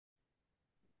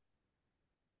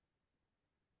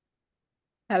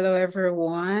Hello,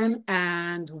 everyone,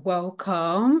 and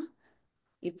welcome.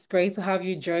 It's great to have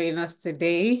you join us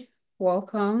today.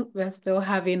 Welcome. We're still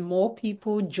having more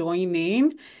people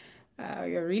joining.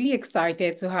 We're really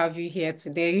excited to have you here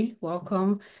today.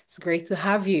 Welcome. It's great to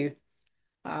have you.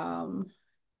 Um,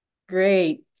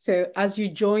 Great. So as you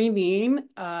join in,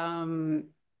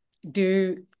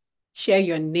 do share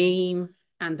your name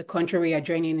and the country where you're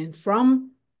joining in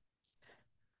from.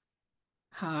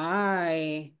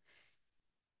 Hi.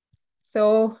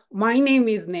 So my name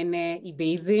is Nene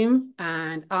Ibezim,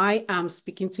 and I am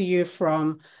speaking to you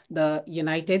from the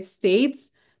United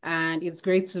States, and it's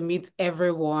great to meet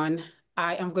everyone.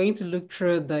 I am going to look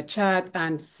through the chat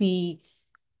and see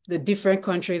the different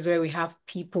countries where we have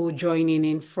people joining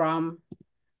in from.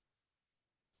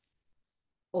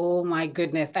 Oh my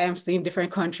goodness, I am seeing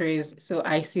different countries. So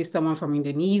I see someone from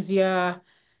Indonesia.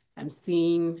 I'm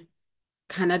seeing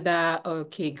Canada.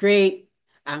 Okay, great.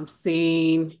 I'm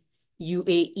seeing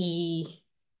UAE.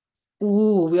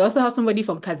 Ooh, we also have somebody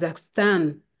from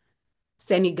Kazakhstan,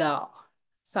 Senegal,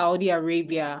 Saudi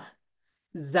Arabia,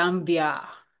 Zambia.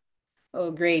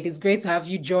 Oh, great. It's great to have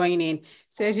you joining.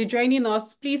 So as you're joining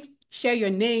us, please share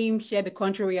your name, share the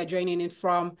country where you're joining in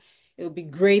from. It would be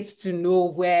great to know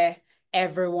where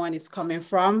everyone is coming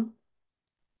from.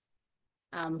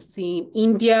 I'm seeing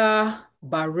India,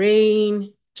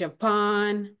 Bahrain,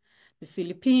 Japan, the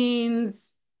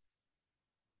Philippines.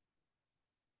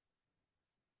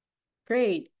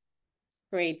 Great,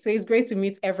 great. So it's great to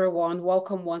meet everyone.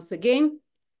 Welcome once again.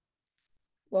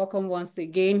 Welcome once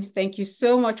again. Thank you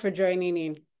so much for joining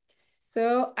in.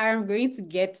 So I'm going to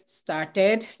get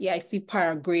started. Yeah, I see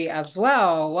Paraguay as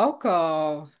well.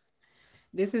 Welcome.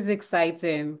 This is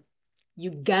exciting.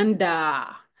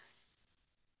 Uganda.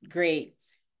 Great.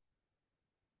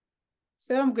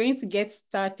 So I'm going to get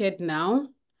started now.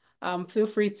 Feel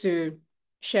free to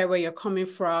share where you're coming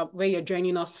from, where you're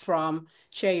joining us from,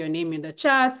 share your name in the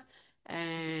chat,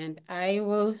 and I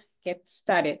will get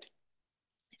started.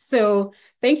 So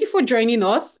thank you for joining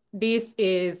us. This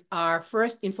is our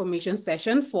first information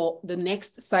session for the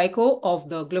next cycle of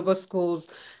the Global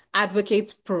Schools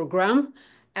Advocates Program.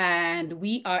 And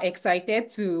we are excited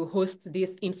to host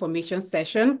this information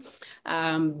session,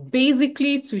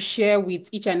 basically to share with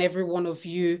each and every one of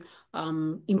you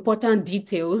important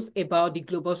details about the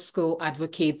Global School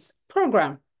Advocates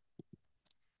Program.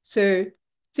 So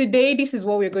today, this is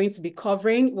what we're going to be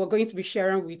covering. We're going to be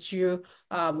sharing with you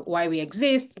why we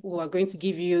exist. We're going to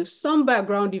give you some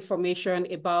background information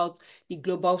about the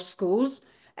global schools.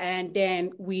 And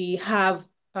then we have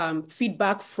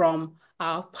feedback from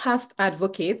our past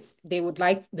advocates. They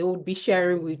would be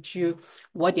sharing with you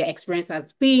what their experience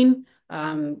has been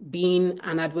being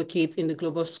an advocate in the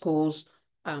Global Schools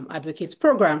Advocates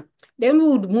Program. Then we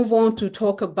would move on to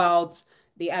talk about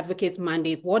the advocate's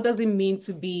mandate. What does it mean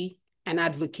to be an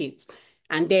advocate?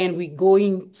 And then we go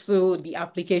into the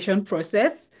application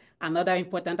process, another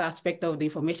important aspect of the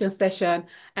information session.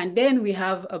 And then we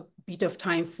have a bit of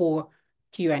time for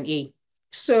Q&A.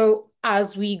 So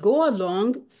as we go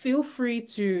along, feel free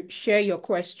to share your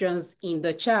questions in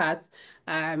the chat.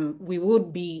 We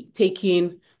would be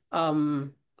taking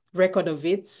record of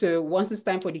it. So once it's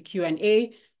time for the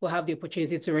Q&A, we'll have the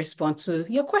opportunity to respond to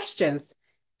your questions.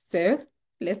 So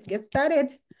let's get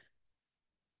started.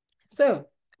 So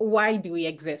why do we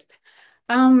exist?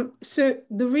 So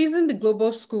the reason the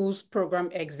Global Schools Program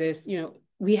exists,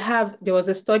 there was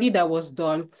a study that was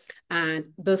done, and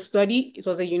the study, it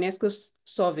was a UNESCO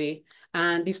survey,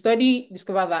 and the study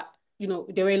discovered that,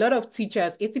 there were a lot of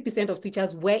teachers, 80% of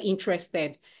teachers were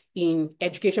interested in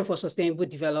education for sustainable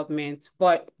development,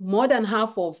 but more than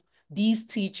half of these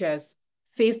teachers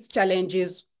faced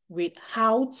challenges with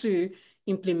how to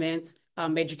implement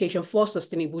education for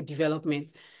sustainable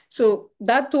development. So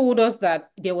that told us that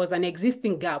there was an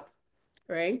existing gap,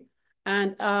 right?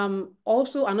 And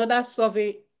also another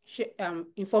survey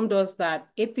informed us that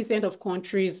 8% of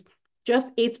countries,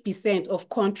 just 8% of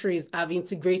countries have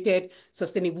integrated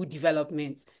sustainable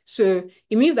development. So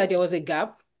it means that there was a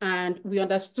gap, and we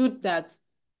understood that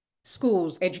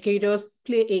schools, educators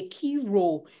play a key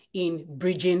role in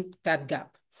bridging that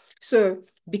gap. So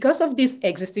because of this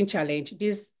existing challenge,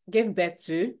 this gave birth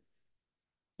to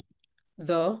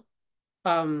the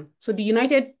the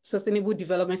United Sustainable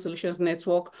Development Solutions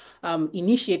Network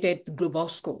initiated Global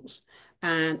Schools.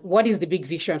 And what is the big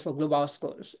vision for Global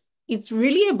Schools? It's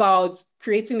really about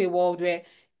creating a world where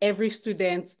every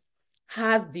student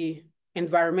has the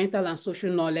environmental and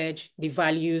social knowledge, the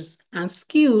values and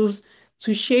skills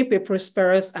to shape a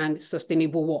prosperous and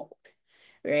sustainable world,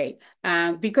 right?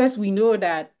 Because we know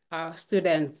that our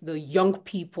students, the young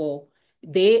people,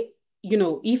 they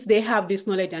if they have this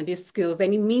knowledge and these skills,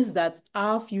 then it means that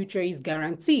our future is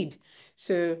guaranteed.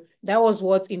 So that was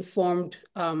what informed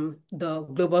the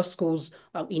Global Schools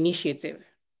Initiative.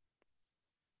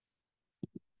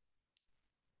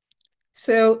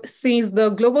 So since the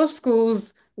Global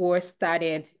Schools were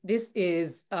started, this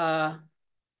is a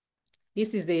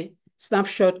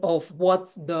snapshot of what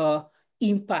the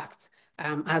impact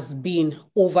has been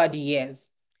over the years,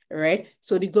 right?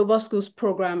 So the Global Schools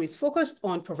program is focused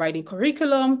on providing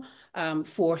curriculum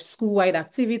for school-wide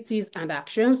activities and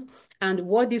actions. And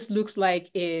what this looks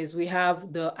like is we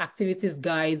have the activities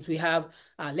guides, we have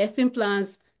lesson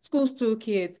plans, schools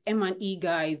toolkits, M&E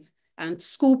guides, and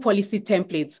school policy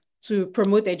templates to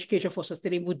promote education for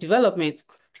sustainable development.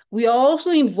 We are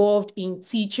also involved in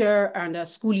teacher and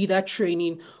school leader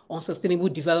training on sustainable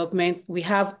development. We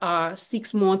have our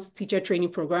 6-month teacher training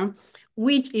program,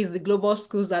 which is the Global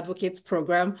Schools Advocates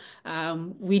Program,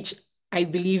 which I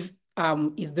believe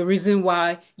is the reason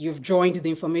why you've joined the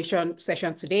information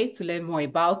session today to learn more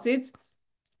about it.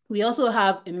 We also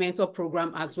have a mentor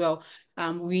program as well.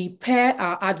 We pair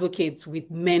our advocates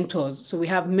with mentors. So we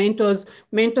have mentors.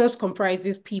 Mentors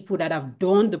comprises people that have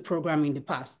done the program in the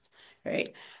past,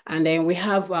 right? And then we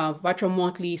have virtual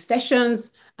monthly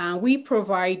sessions, and we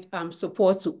provide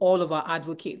support to all of our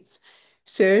advocates.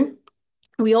 So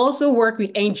we also work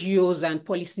with NGOs and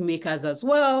policymakers as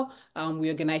well. We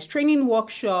organize training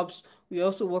workshops. We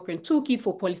also work on toolkit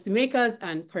for policymakers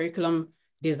and curriculum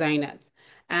designers.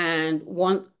 And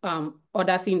one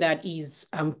other thing that is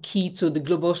key to the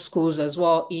global schools as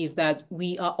well is that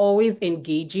we are always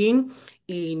engaging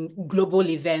in global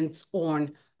events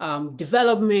on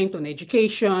development, on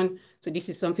education. So this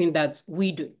is something that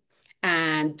we do.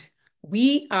 And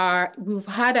we've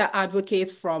had our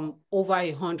advocates from over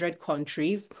 100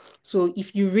 countries. So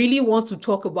if you really want to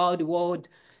talk about the world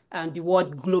and the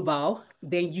word global,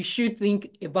 then you should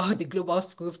think about the Global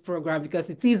Schools Program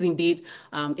because it is indeed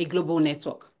a global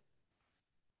network.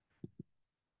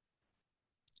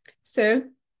 So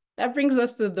that brings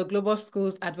us to the Global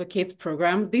Schools Advocates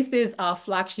Program. This is our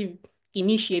flagship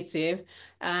initiative,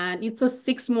 and it's a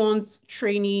 6-month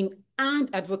training and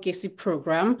advocacy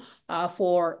program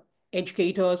for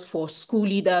educators, for school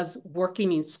leaders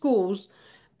working in schools.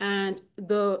 And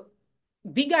the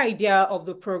big idea of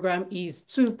the program is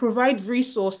to provide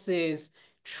resources,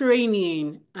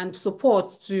 training, and support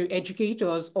to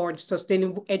educators on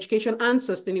sustainable education and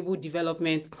sustainable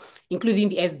development, including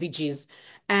the SDGs.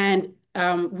 And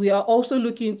we are also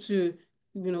looking to,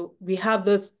 we have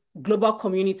this global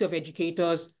community of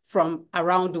educators from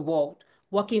around the world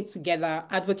working together,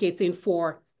 advocating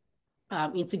for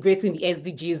integrating the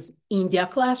SDGs in their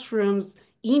classrooms,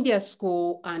 in their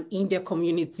school, and in their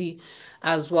community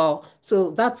as well.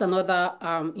 So that's another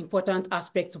important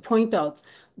aspect to point out.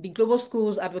 The Global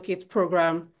Schools Advocates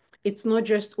Program, it's not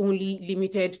just only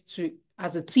limited to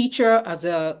as a teacher, as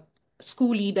a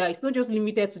school leader, it's not just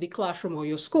limited to the classroom or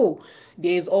your school.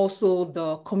 There's also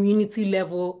the community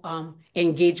level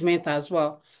engagement as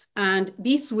well. And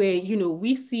this way,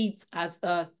 we see it as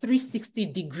a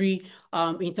 360-degree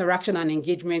interaction and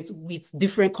engagement with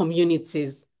different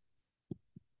communities.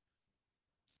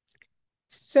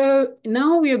 So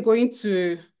now we are going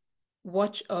to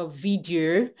watch a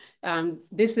video.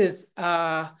 This is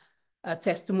a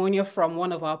testimonial from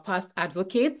one of our past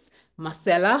advocates,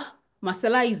 Marcela.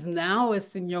 Marcela is now a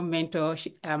senior mentor.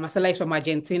 Marcela is from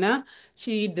Argentina.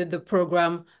 She did the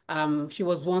program. She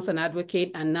was once an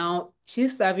advocate, and now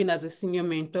she's serving as a senior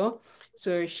mentor.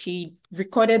 So she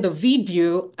recorded a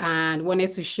video and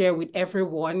wanted to share with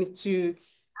everyone to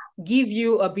give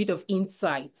you a bit of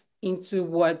insight into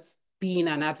what being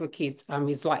an advocate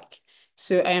is like.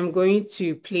 So I am going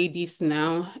to play this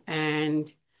now,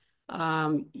 and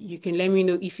you can let me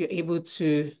know if you're able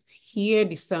to hear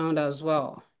the sound as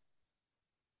well.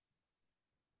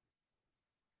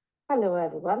 Hello,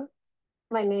 everyone.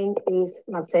 My name is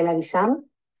Marcela Villan.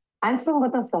 I'm from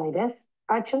Buenos Aires,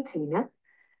 Argentina,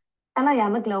 and I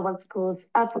am a global schools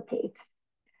advocate.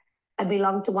 I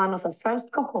belong to one of the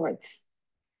first cohorts.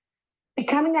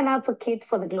 Becoming an advocate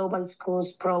for the Global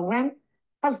Schools program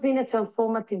has been a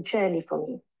transformative journey for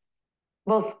me,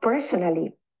 both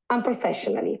personally and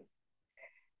professionally.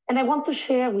 And I want to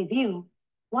share with you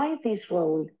why this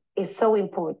role is so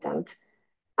important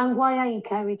and why I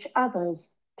encourage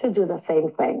others to do the same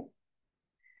thing.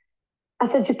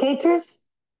 As educators,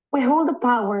 we hold the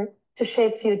power to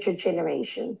shape future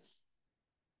generations.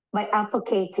 By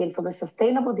advocating for the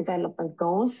sustainable development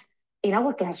goals in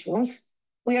our classrooms,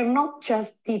 we are not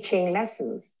just teaching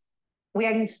lessons, we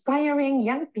are inspiring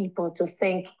young people to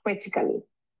think critically,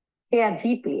 care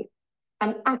deeply,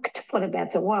 and act for a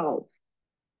better world.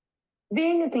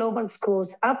 Being a global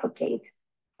schools advocate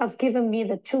has given me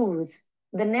the tools,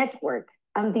 the network,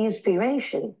 and the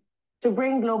inspiration to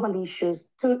bring global issues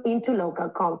into local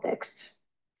contexts.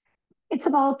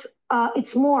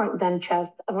 It's more than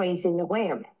just raising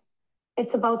awareness.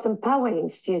 It's about empowering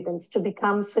students to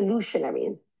become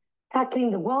solutionaries,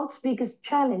 tackling the world's biggest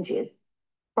challenges,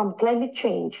 from climate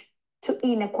change to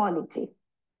inequality.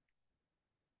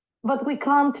 But we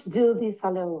can't do this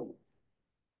alone.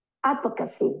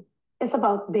 Advocacy is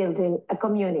about building a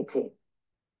community,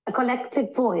 a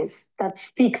collective voice that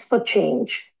speaks for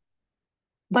change.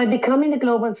 By becoming a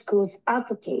global schools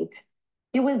advocate,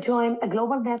 you will join a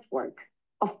global network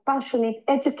of passionate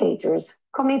educators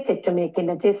committed to making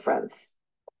a difference.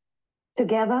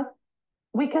 Together,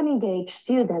 we can engage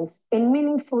students in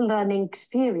meaningful learning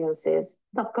experiences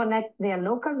that connect their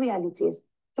local realities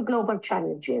to global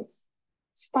challenges,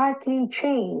 sparkling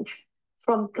change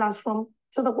from classroom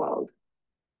to the world.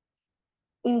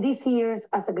 In these years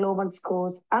as a global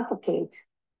schools advocate,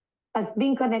 I've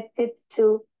been connected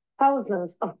to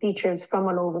thousands of teachers from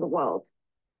all over the world.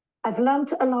 I've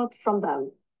learned a lot from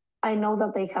them. I know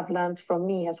that they have learned from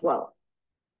me as well.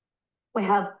 We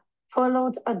have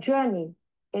followed a journey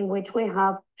in which we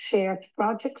have shared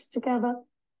projects together.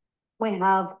 We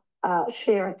have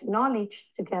shared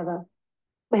knowledge together.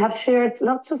 We have shared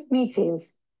lots of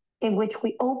meetings in which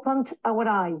we opened our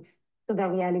eyes to the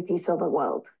realities of the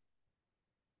world.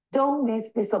 Don't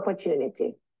miss this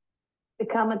opportunity.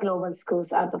 Become a global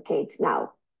schools advocate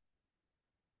now.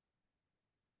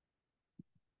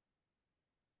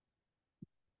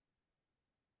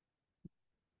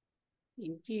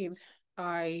 Indeed,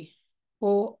 I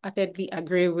wholeheartedly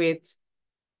agree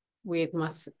with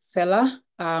Marcella.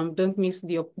 Don't miss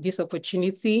this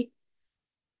opportunity.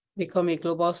 Become a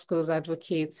global schools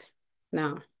advocate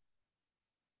now.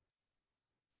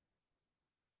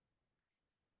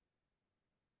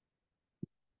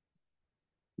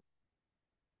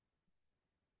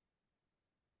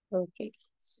 Okay,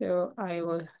 so I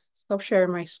will stop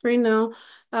sharing my screen now.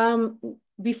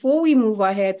 Before we move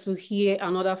ahead to hear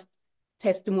another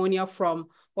testimonial from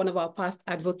one of our past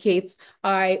advocates,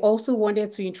 I also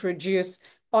wanted to introduce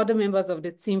other members of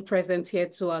the team present here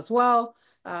too as well.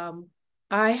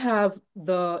 I have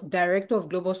the Director of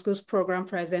Global Schools Program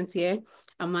present here.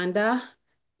 Amanda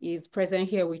is present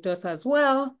here with us as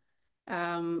well.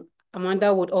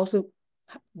 Amanda would also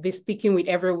be speaking with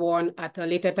everyone at a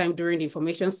later time during the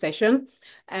information session.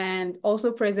 And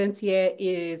also present here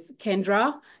is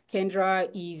Kendra. Kendra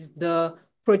is the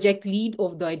project lead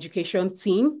of the education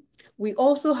team. We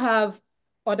also have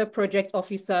other project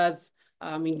officers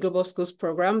in Global Schools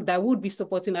Program that would be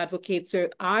supporting advocates. So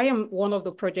I am one of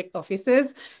the project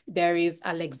officers. There is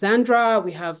Alexandra.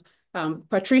 We have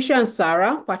Patricia and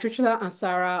Sarah. Patricia and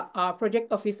Sarah are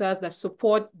project officers that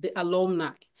support the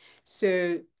alumni.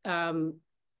 So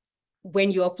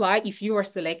when you apply, if you are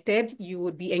selected, you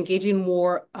would be engaging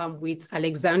more with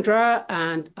Alexandra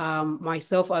and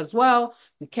myself as well,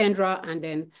 with Kendra, and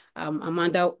then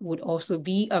Amanda would also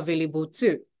be available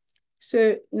too.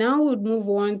 So now we'll move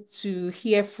on to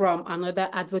hear from another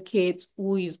advocate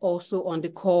who is also on the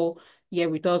call here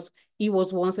with us. He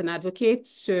was once an advocate.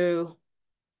 So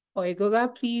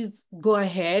Oigoga, please go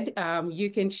ahead.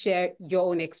 You can share your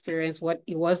own experience, what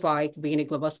it was like being a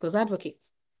Global Schools advocate.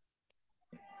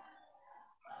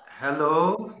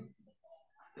 Hello,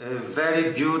 a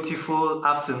very beautiful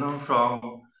afternoon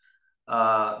from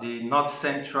the North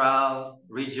Central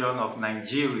region of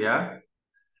Nigeria.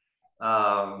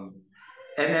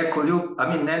 Nene, could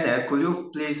you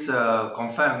please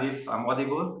confirm if I'm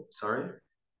audible? Sorry.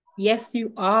 Yes,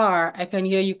 you are. I can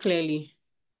hear you clearly.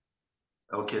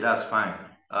 Okay, that's fine.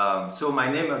 So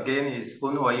my name again is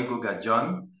Onuoyiguga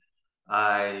John.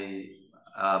 I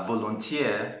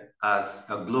volunteer as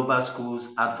a global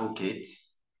schools advocate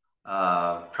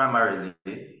primarily,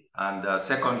 and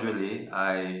secondarily,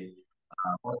 I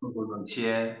also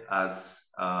volunteer as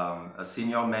a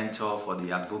senior mentor for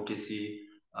the advocacy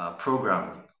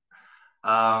program.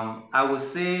 I would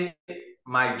say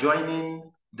my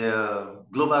joining the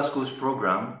Global Schools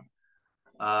program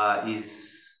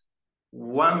is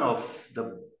one of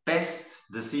the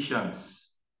best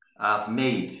decisions I've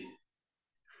made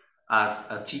as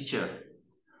a teacher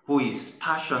who is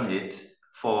passionate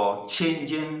for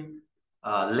changing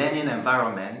learning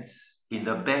environments in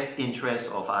the best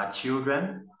interest of our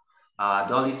children, our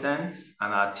adolescents,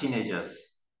 and our teenagers.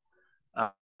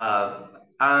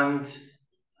 And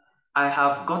I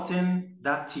have gotten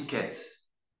that ticket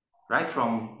right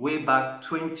from way back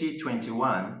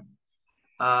 2021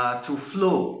 to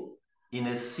flow in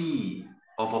a sea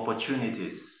of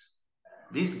opportunities.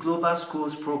 This Global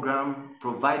Schools program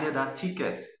provided a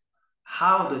ticket.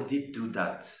 How did it do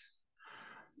that?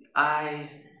 I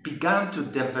began to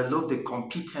develop the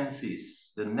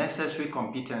competencies, the necessary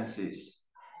competencies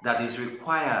that is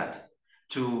required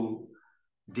to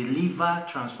deliver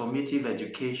transformative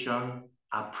education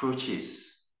approaches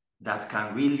that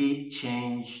can really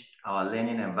change our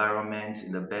learning environment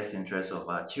in the best interest of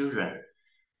our children.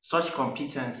 Such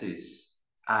competencies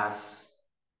as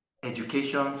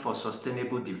education for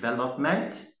sustainable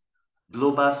development,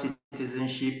 global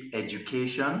citizenship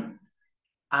education,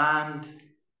 and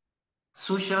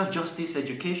social justice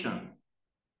education.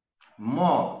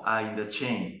 More are in the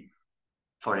chain.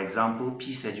 For example,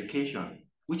 peace education,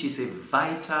 which is a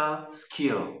vital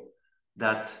skill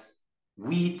that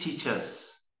we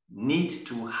teachers need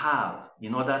to have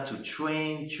in order to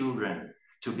train children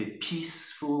to be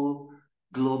peaceful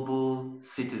global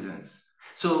citizens.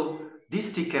 So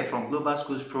this ticket from Global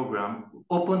Schools program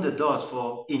opened the doors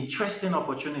for interesting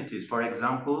opportunities. For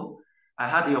example, I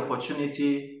had the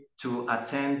opportunity to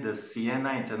attend the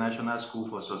Siena International School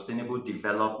for Sustainable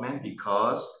Development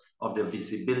because of the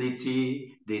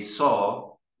visibility they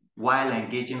saw while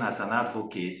engaging as an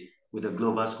advocate with the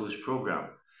Global Schools program.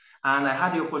 And I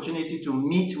had the opportunity to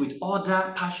meet with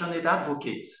other passionate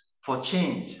advocates for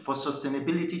change, for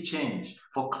sustainability change,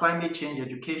 for climate change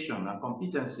education and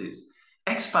competencies.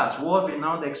 Experts,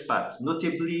 world-renowned experts,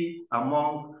 notably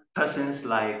among persons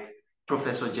like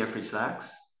Professor Jeffrey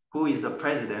Sachs, who is the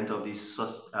president of the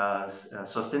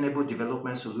Sustainable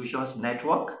Development Solutions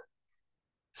Network.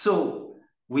 So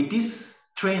with these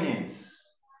trainings,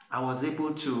 I was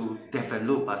able to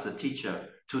develop as a teacher,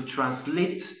 to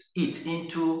translate it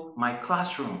into my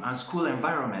classroom and school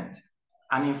environment.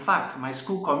 And in fact, my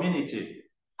school community,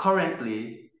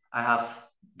 currently, I have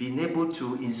been able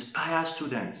to inspire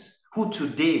students who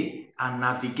today are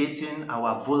navigating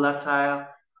our volatile,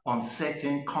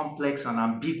 uncertain, complex, and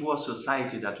ambiguous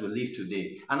society that we live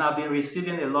today. And I've been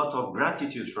receiving a lot of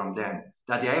gratitude from them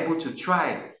that they're able to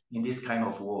thrive in this kind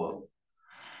of world.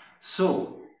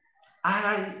 So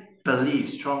I believe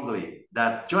strongly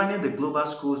that joining the Global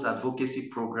Schools Advocacy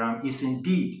Program is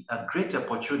indeed a great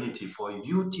opportunity for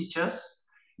you teachers,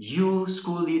 you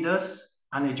school leaders,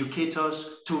 and educators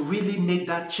to really make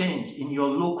that change in your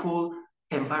local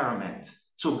environment.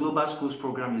 So Global Schools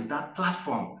Program is that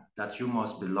platform that you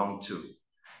must belong to.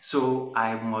 So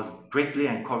I must greatly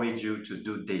encourage you to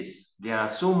do this. There are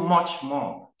so much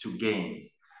more to gain.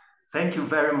 Thank you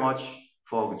very much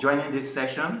for joining this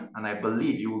session, and I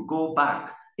believe you will go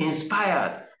back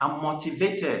inspired and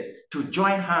motivated to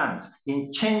join hands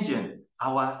in changing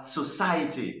our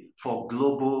society for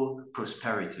global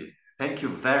prosperity. Thank you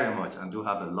very much, and do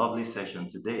have a lovely session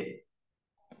today.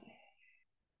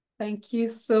 Thank you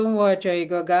so much,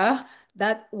 Oigoga.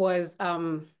 That was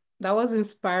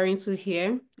inspiring to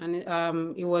hear, and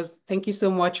it was. Thank you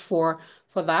so much for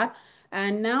that.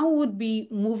 And now would be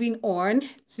moving on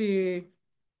to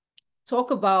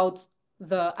talk about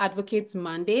the advocate's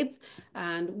mandate,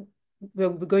 and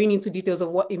we'll be going into details of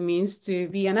what it means to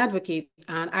be an advocate.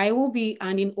 And I will be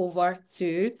handing over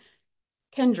to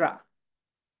Kendra.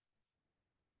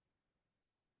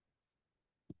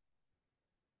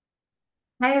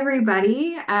 Hi,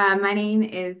 everybody. My name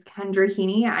is Kendra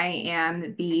Heaney. I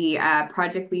am the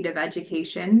project lead of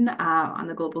education on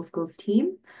the Global Schools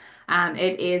team.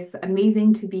 It is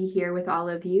amazing to be here with all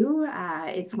of you.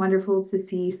 It's wonderful to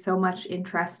see so much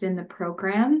interest in the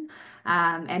program,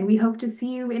 and we hope to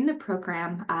see you in the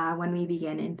program when we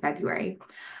begin in February.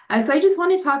 So I just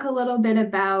want to talk a little bit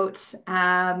about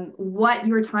what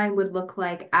your time would look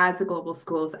like as a Global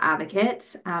Schools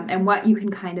advocate and what you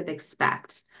can kind of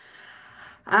expect.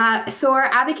 So our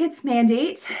advocate's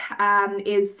mandate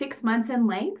is 6 months in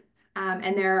length,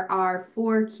 and there are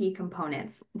 4 key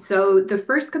components. So the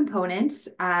first component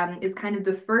is kind of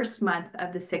the first month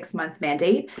of the 6-month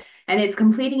mandate, and it's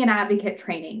completing an advocate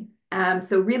training.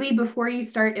 So really, before you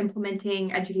start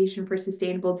implementing education for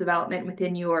sustainable development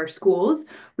within your schools,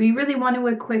 we really want to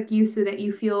equip you so that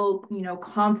you feel,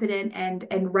 confident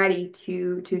and ready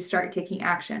to start taking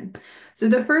action. So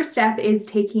the first step is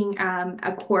taking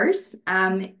a course.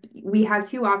 We have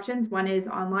 2 options. One is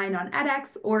online on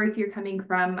edX, or if you're coming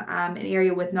from an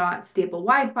area with not stable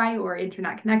Wi-Fi or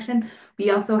internet connection,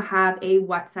 we also have a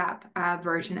WhatsApp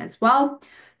version as well.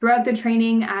 Throughout the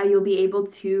training, you'll be able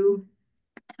to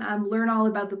learn all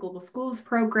about the Global Schools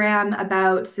program,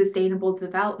 about sustainable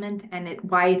development and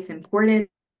why it's important,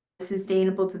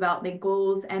 sustainable development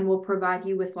goals, and we'll provide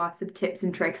you with lots of tips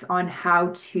and tricks on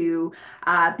how to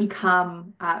how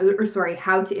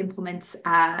to implement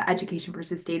education for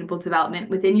sustainable development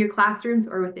within your classrooms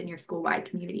or within your school-wide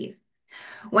communities.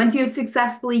 Once you have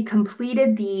successfully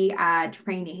completed the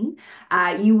training,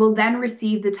 you will then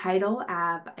receive the title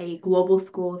of a Global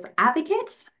Schools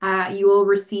Advocate. You will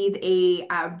receive a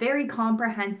very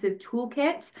comprehensive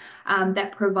toolkit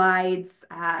that provides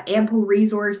ample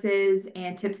resources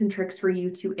and tips and tricks for you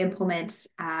to implement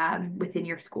within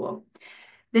your school.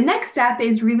 The next step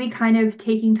is really kind of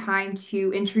taking time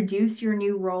to introduce your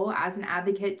new role as an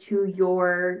advocate to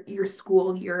your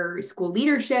school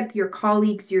leadership, your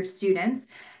colleagues, your students,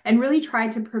 and really try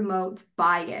to promote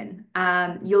buy-in.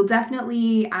 You'll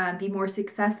definitely be more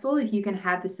successful if you can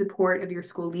have the support of your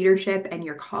school leadership and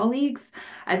your colleagues,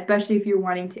 especially if you're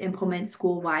wanting to implement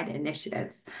school-wide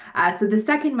initiatives. So the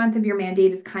second month of your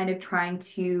mandate is kind of trying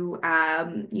to,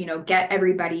 get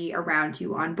everybody around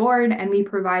you on board, and we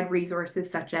provide resources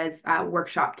such as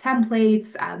workshop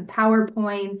templates,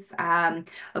 PowerPoints,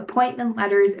 appointment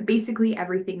letters, basically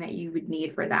everything that you would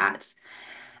need for that.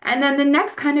 And then the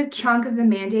next kind of chunk of the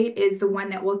mandate is the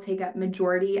one that will take up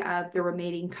majority of the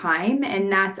remaining time,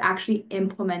 and that's actually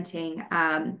implementing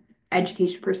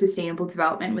education for sustainable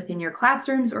development within your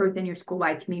classrooms or within your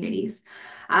school-wide communities.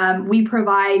 We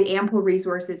provide ample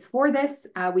resources for this.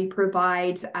 We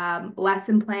provide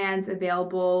lesson plans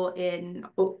available in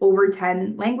over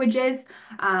 10 languages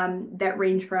that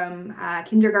range from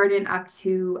kindergarten up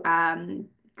to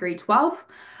grade 12.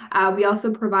 We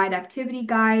also provide activity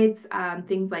guides,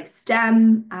 things like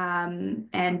STEM,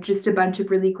 and just a bunch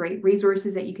of really great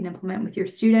resources that you can implement with your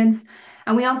students.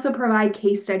 And we also provide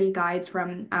case study guides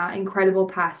from incredible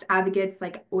past advocates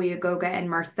like Oyagoga and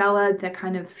Marcella that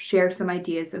kind of share some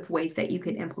ideas of ways that you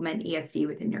can implement ESD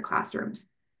within your classrooms.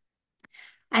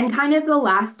 And kind of the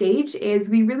last stage is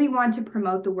we really want to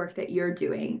promote the work that you're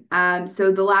doing.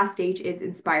 So the last stage is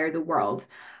inspire the world.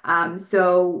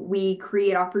 So we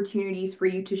create opportunities for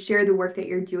you to share the work that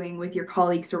you're doing with your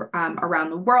colleagues around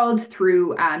the world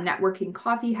through networking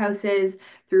coffee houses,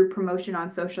 through promotion on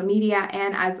social media.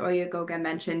 And as Oyagoga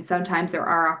mentioned, sometimes there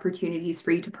are opportunities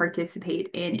for you to participate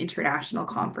in international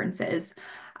conferences.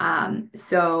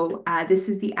 So this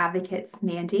is the Advocates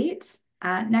Mandate.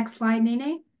 Next slide,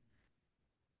 Nene.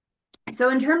 So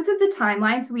in terms of the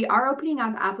timelines, we are opening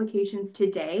up applications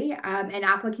today, and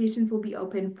applications will be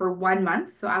open for 1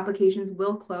 month. So applications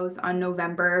will close on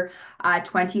November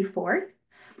 24th.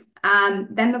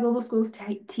 Then the Global Schools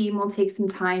team will take some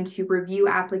time to review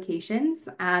applications.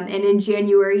 And in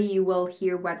January, you will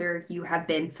hear whether you have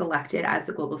been selected as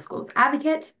a Global Schools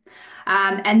Advocate.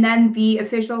 And then the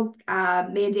official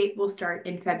mandate will start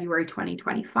in February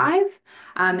 2025,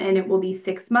 and it will be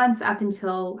 6 months up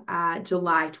until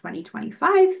July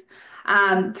 2025.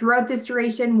 Throughout this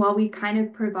duration, while we kind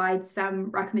of provide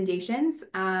some recommendations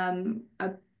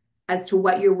as to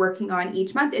what you're working on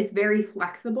each month, it's very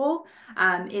flexible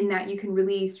in that you can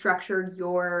really structure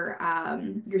your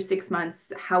 6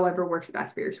 months however works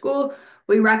best for your school.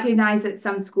 We recognize that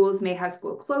some schools may have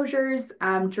school closures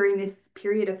during this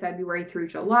period of February through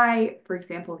July. For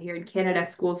example, here in Canada,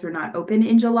 schools are not open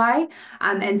in July.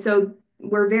 And so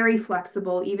we're very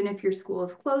flexible. Even if your school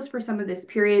is closed for some of this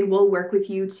period, we'll work with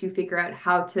you to figure out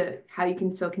how you can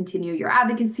still continue your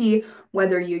advocacy,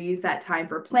 whether you use that time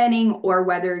for planning or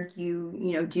whether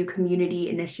you do community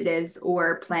initiatives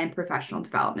or plan professional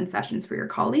development sessions for your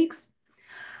colleagues.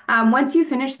 Once you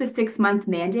finish the 6-month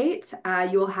mandate,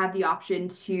 you will have the option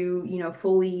to,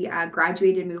 fully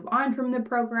graduate and move on from the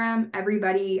program.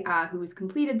 Everybody who has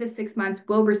completed the 6 months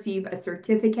will receive a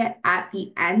certificate at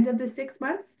the end of the 6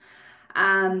 months.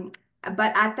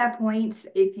 But at that point,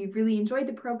 if you've really enjoyed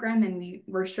the program, and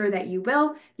we're sure that you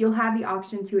will, you'll have the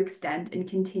option to extend and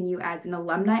continue as an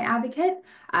alumni advocate,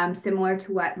 similar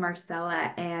to what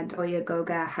Marcella and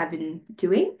Oyagoga have been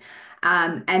doing.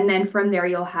 And then from there,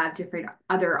 you'll have different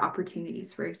other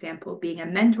opportunities, for example, being a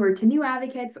mentor to new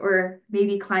advocates, or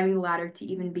maybe climbing the ladder to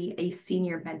even be a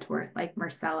senior mentor like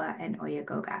Marcella and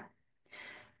Oyagoga.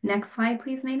 Next slide,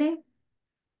 please, Nene.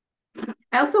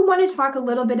 I also want to talk a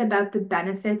little bit about the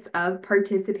benefits of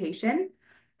participation.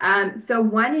 So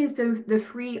one is the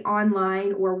free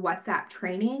online or WhatsApp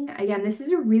training. Again, this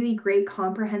is a really great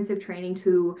comprehensive training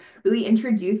to really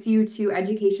introduce you to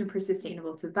education for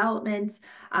sustainable development,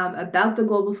 about the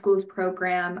Global Schools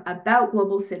program, about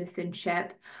global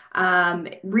citizenship.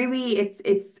 Really,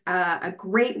 it's a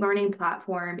great learning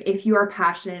platform if you are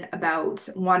passionate about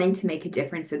wanting to make a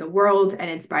difference in the world and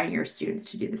inspiring your students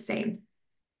to do the same.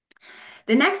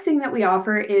 The next thing that we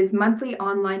offer is monthly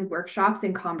online workshops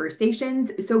and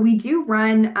conversations. So we do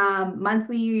run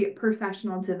monthly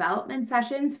professional development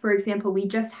sessions. For example, we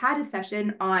just had a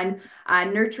session on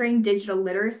nurturing digital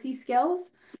literacy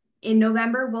skills. In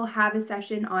November, we'll have a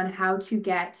session on how to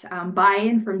get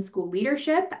buy-in from school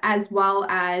leadership, as well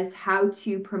as how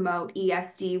to promote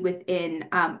ESD within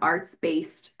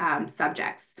arts-based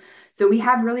subjects. So we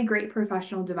have really great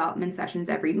professional development sessions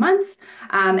every month.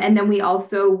 And then we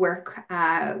also work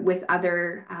with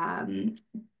other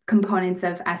components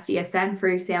of SDSN, for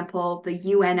example, the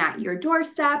UN at Your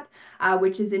Doorstep,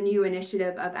 which is a new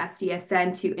initiative of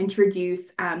SDSN to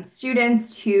introduce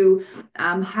students to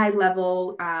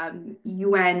high-level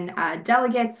UN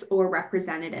delegates or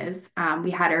representatives.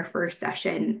 We had our first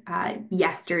session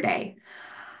yesterday.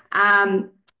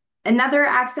 Another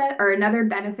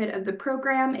benefit of the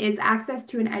program is access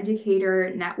to an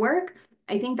educator network.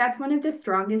 I think that's one of the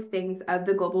strongest things of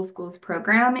the Global Schools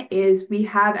program is we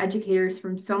have educators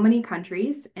from so many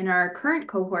countries. In our current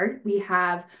cohort, we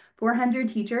have 400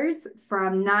 teachers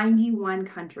from 91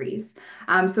 countries.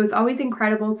 So it's always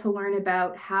incredible to learn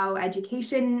about how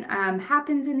education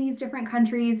happens in these different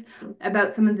countries,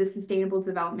 about some of the sustainable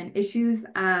development issues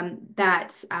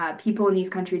that people in these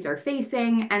countries are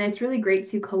facing. And it's really great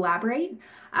to collaborate.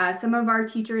 Some of our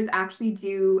teachers actually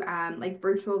do like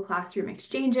virtual classroom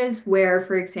exchanges where,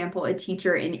 for example, a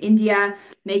teacher in India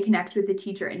may connect with a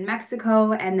teacher in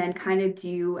Mexico and then kind of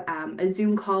do a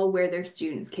Zoom call where their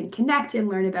students can connect and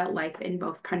learn about life in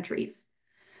both countries.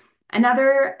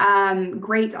 Another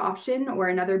great option or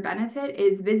another benefit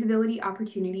is visibility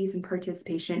opportunities and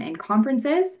participation in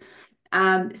conferences.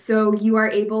 So you are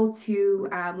able to,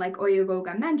 like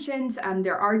Oyogoga mentioned,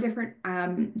 there are different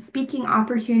speaking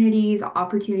opportunities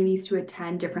to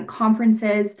attend different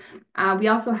conferences. We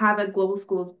also have a Global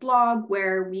Schools blog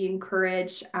where we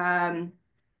encourage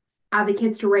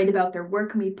advocates to write about their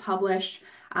work, and we publish,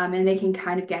 and they can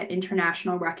kind of get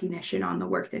international recognition on the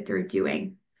work that they're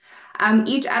doing.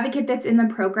 Each advocate that's in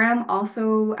the program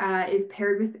also is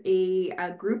paired with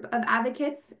a group of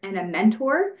advocates and a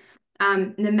mentor.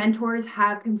 The mentors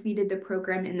have completed the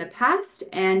program in the past,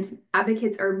 and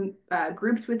advocates are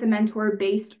grouped with a mentor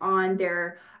based on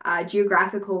their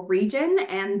geographical region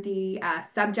and the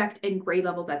subject and grade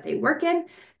level that they work in.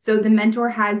 So the mentor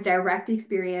has direct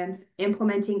experience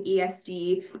implementing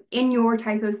ESD in your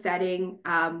type of setting,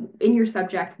 in your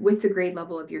subject with the grade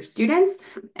level of your students.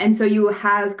 And so you will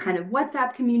have kind of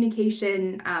WhatsApp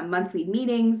communication, monthly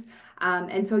meetings,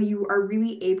 and so you are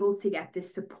really able to get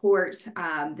this support,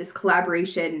 this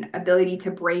collaboration, ability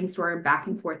to brainstorm back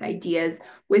and forth ideas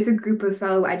with a group of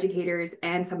fellow educators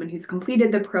and someone who's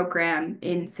completed the program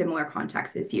in similar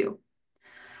contexts as you.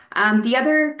 The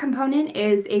other component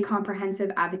is a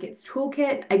comprehensive advocates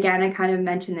toolkit. Again, I kind of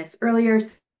mentioned this earlier.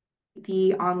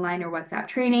 The online or WhatsApp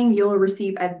training, you'll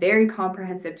receive a very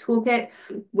comprehensive toolkit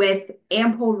with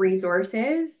ample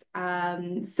resources.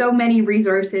 So many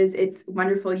resources, it's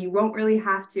wonderful. You won't really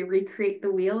have to recreate the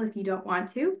wheel if you don't want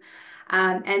to.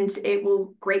 And it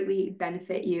will greatly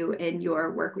benefit you in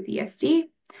your work with ESD.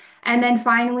 And then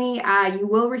finally, you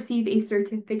will receive a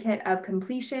certificate of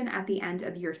completion at the end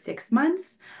of your 6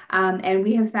 months. And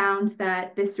we have found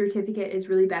that this certificate is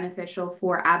really beneficial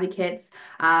for advocates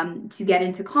to get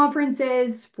into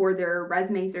conferences, for their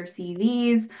resumes or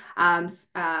CVs,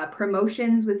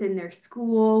 promotions within their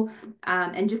school,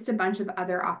 and just a bunch of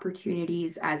other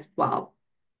opportunities as well.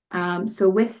 So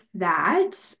with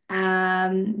that,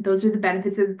 those are the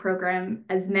benefits of the program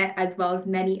as well as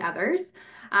many others.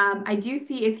 I do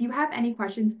see if you have any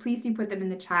questions, please do put them in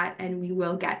the chat and we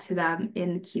will get to them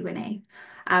in the Q&A.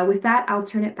 With that, I'll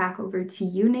turn it back over to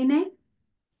you, Nene.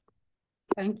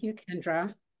 Thank you,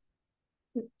 Kendra.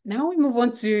 Now we move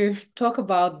on to talk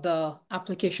about the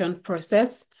application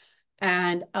process.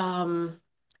 And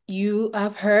you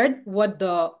have heard what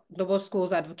the Global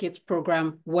Schools Advocates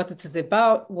Program, what it is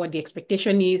about, what the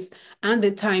expectation is, and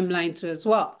the timeline too as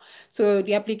well. So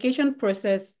the application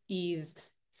process is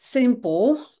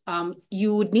simple.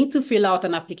 You would need to fill out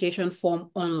an application form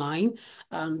online.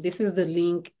 This is the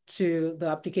link to the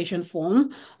application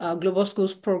form,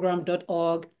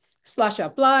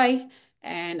 globalschoolsprogram.org/apply.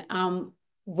 And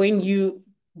when you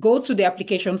go to the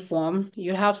application form,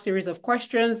 you have a series of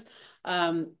questions.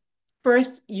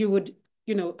 First, you would,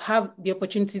 have the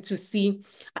opportunity to see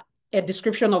a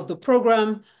description of the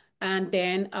program, and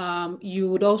then you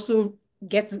would also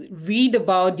get to read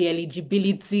about the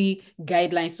eligibility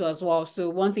guidelines as well. So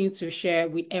one thing to share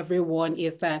with everyone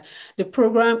is that the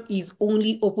program is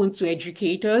only open to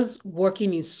educators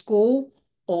working in school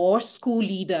or school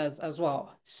leaders as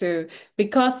well. So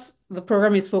because the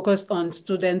program is focused on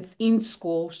students in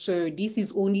school, so this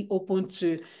is only open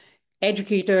to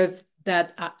educators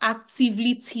that are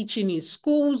actively teaching in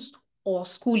schools or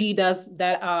school leaders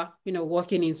that are,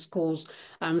 working in schools.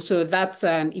 So that's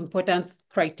an important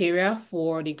criteria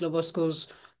for the Global Schools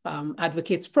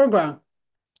Advocates program.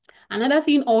 Another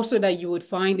thing also that you would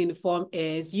find in the form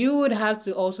is you would have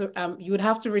to also you would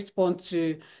have to respond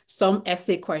to some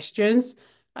essay questions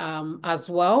as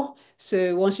well.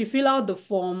 So once you fill out the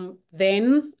form,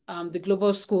 then the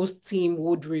Global Schools team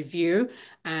would review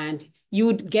and you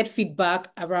would get feedback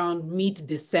around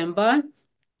mid-December.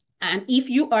 And if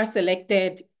you are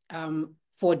selected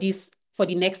for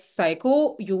the next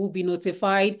cycle, you will be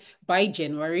notified by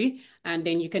January, and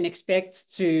then you can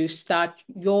expect to start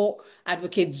your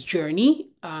advocate's journey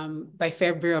by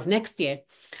February of next year.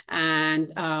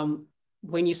 And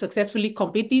when you successfully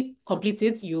complete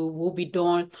it, you will be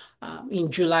done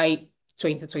in July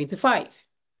 2025.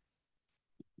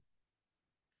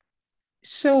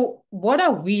 So what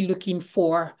are we looking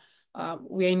for?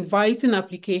 We're inviting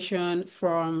application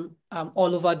from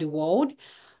all over the world.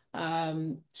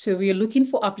 So we're looking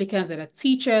for applicants that are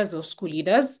teachers or school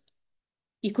leaders.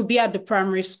 It could be at the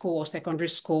primary school or secondary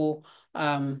school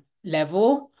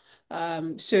level.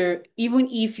 So even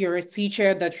if you're a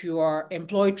teacher that you are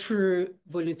employed through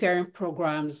volunteering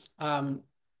programs,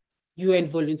 UN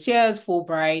Volunteers,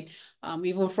 Fulbright,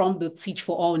 even from the Teach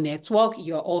for All network,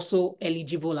 you're also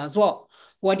eligible as well.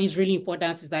 What is really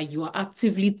important is that you are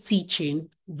actively teaching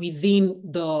within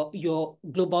your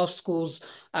global schools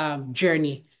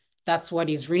journey. That's what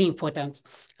is really important.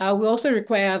 We also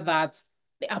require that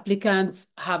the applicants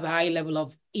have a high level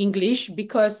of English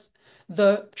because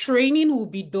the training will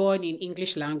be done in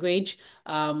English language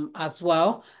as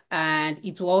well. And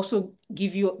it will also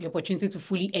give you the opportunity to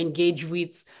fully engage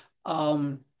with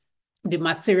the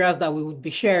materials that we would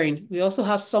be sharing. We also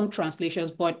have some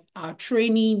translations, but our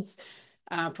trainings,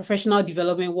 professional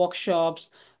development workshops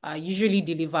are usually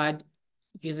delivered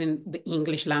using the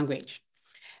English language.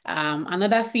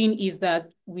 Another thing is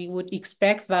that we would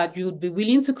expect that you would be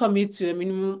willing to commit to a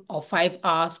minimum of 5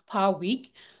 hours per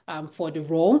week for the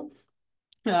role.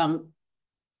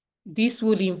 This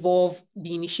would involve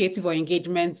the initiative or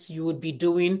engagements you would be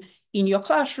doing in your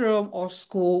classroom or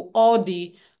school or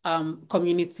the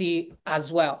community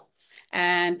as well.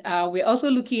 And we're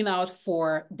also looking out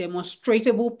for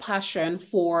demonstrable passion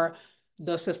for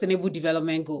the Sustainable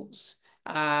Development Goals.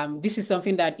 This is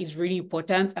something that is really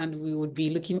important and we would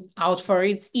be looking out for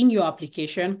it in your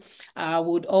application. We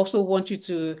would also want you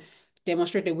to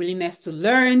demonstrate a willingness to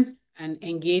learn and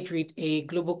engage with a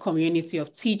global community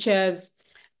of teachers.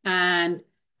 And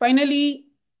finally,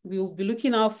 we will be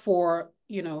looking out for,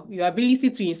 your ability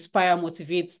to inspire,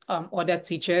 motivate other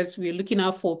teachers. We're looking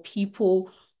out for people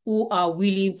who are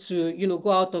willing to,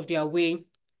 go out of their way,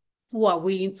 who are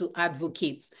willing to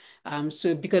advocate.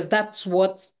 So because that's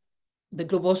what the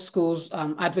Global Schools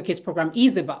Advocates Program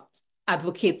is about,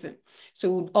 advocating.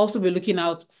 So we'll also be looking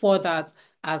out for that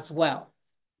as well.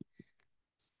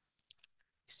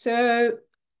 So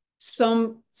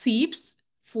some tips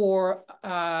for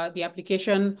the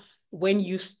application when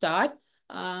you start.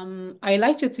 I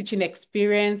like your teaching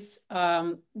experience.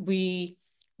 We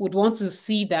would want to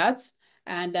see that.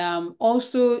 And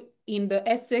also in the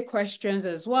essay questions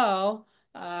as well,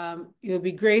 it would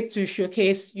be great to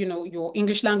showcase, your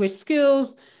English language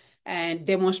skills and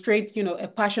demonstrate, a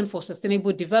passion for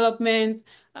sustainable development.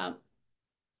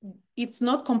 It's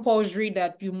not compulsory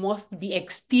that you must be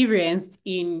experienced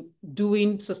in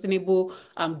doing sustainable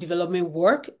development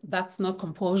work. That's not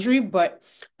compulsory, but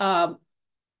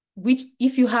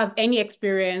if you have any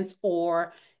experience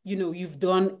or you've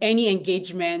done any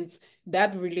engagement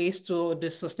that relates to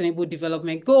the sustainable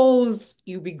development goals,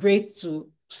 it would be great to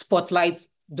spotlight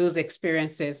those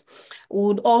experiences. We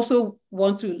would also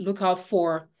want to look out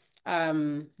for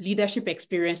leadership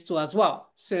experience too as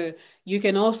well. So you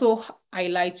can also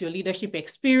highlight your leadership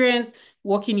experience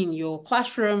working in your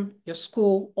classroom, your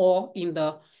school, or in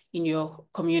your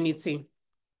community.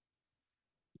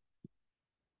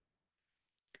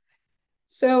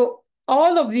 So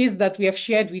all of these that we have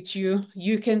shared with you,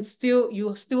 you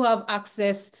still have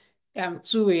access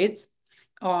to it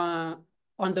on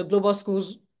the Global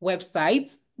Schools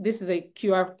website. This is a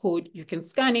QR code. You can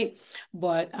scan it,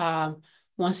 but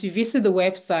once you visit the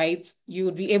website, you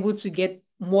will be able to get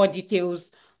more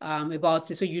details about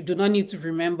it. So you do not need to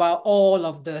remember all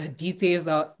of the details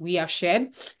that we have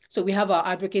shared. So we have our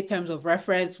advocate terms of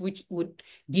reference, which would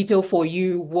detail for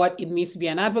you what it means to be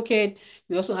an advocate.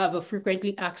 We also have a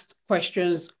frequently asked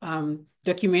questions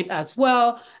document as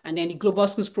well. And then the Global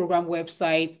Schools Program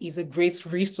website is a great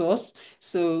resource.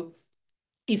 So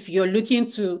if you're looking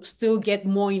to still get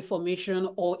more information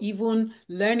or even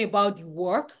learn about the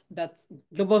work that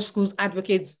Global Schools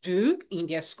advocates do in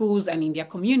their schools and in their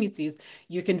communities,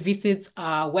 you can visit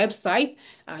our website.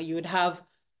 You would have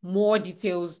more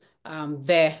details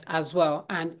there as well.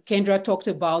 And Kendra talked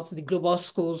about the Global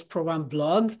Schools Program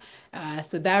blog.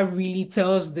 So that really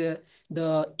tells the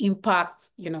impact,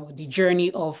 the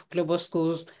journey of Global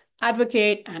Schools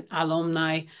Advocate and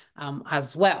alumni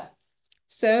as well.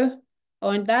 So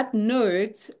on that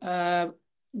note,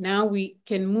 now we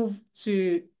can move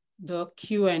to the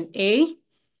Q&A.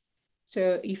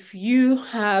 So if you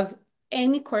have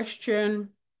any question,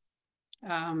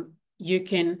 you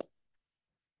can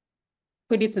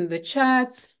put it in the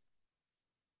chat.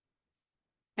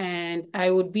 And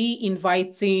I would be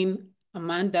inviting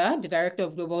Amanda, the Director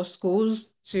of Global Schools,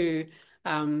 to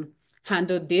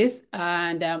handle this.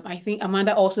 And I think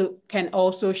Amanda can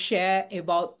also share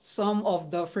about some of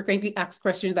the frequently asked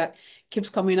questions that keeps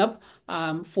coming up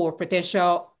for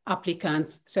potential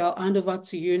applicants. So I'll hand over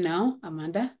to you now,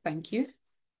 Amanda. Thank you.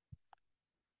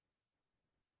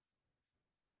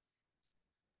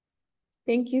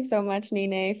 Thank you so much,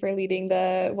 Nene, for leading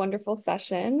the wonderful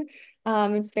session.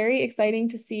 It's very exciting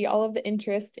to see all of the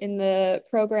interest in the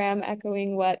program,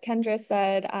 echoing what Kendra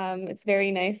said. It's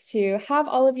very nice to have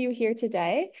all of you here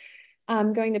today.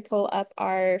 I'm going to pull up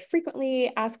our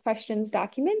frequently asked questions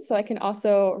document so I can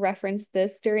also reference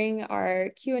this during our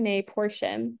Q&A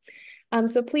portion.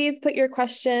 So please put your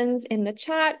questions in the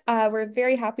chat. We're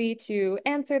very happy to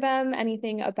answer them,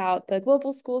 anything about the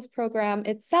Global Schools program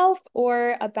itself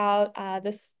or about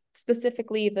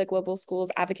specifically the Global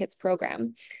Schools Advocates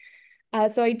program.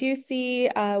 So I do see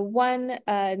one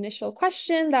initial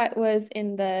question that was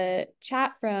in the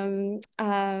chat from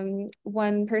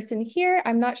one person here.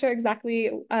 I'm not sure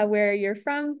exactly where you're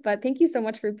from, but thank you so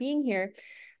much for being here.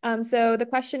 So the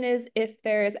question is if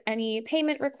there's any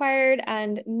payment required,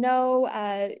 and no,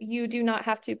 you do not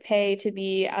have to pay to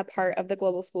be a part of the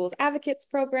Global Schools Advocates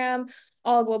program.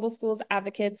 All Global Schools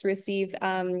Advocates receive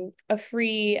a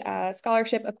free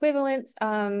scholarship equivalent,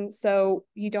 so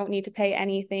you don't need to pay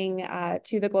anything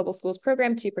to the Global Schools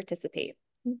program to participate.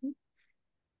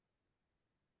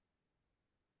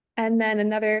 And then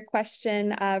another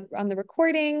question on the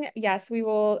recording. Yes, we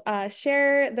will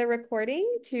share the recording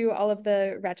to all of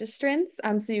the registrants,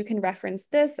 so you can reference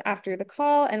this after the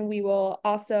call, and we will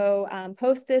also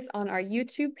post this on our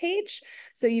YouTube page.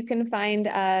 So you can find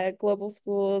Global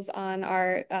Schools on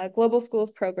our Global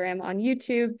Schools program on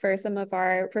YouTube for some of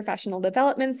our professional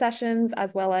development sessions,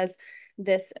 as well as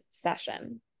this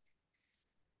session.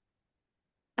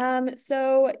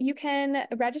 So you can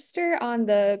register on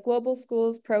the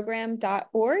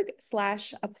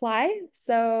globalschoolsprogram.org/apply.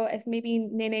 So if maybe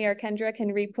Nene or Kendra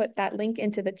can re-put that link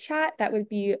into the chat, that would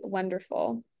be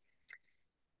wonderful.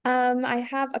 I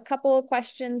have a couple of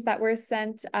questions that were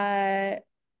sent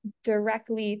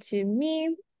directly to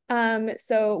me.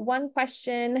 So one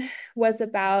question was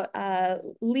about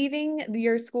leaving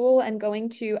your school and going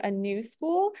to a new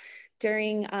school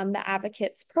during the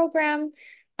Advocates program.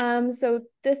 So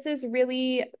this is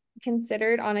really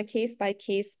considered on a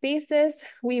case-by-case basis.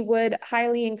 We would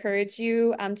highly encourage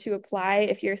you to apply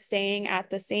if you're staying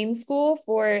at the same school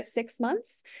for 6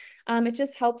 months. It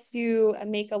just helps you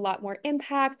make a lot more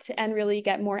impact and really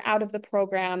get more out of the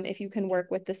program if you can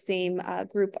work with the same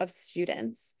group of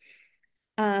students.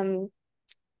 And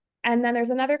then there's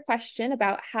another question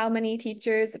about how many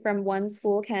teachers from one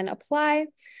school can apply.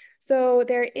 So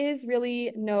there is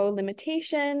really no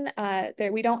limitation.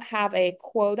 We don't have a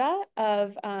quota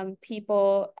of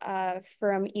people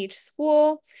from each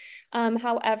school.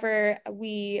 However,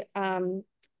 we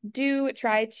do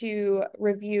try to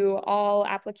review all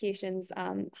applications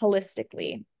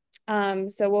holistically.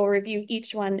 So we'll review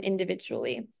each one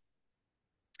individually.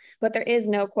 But there is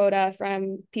no quota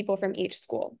from people from each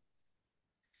school.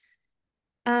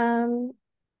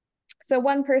 So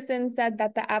one person said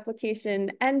that the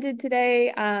application ended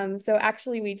today. So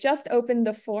actually we just opened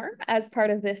the form as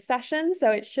part of this session. So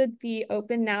it should be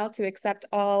open now to accept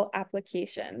all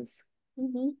applications.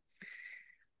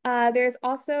 There's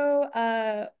also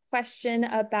a question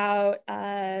about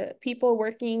people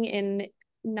working in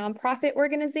nonprofit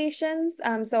organizations.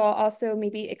 So I'll also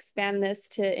maybe expand this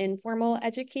to informal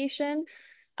education.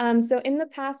 So in the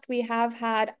past, we have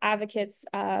had advocates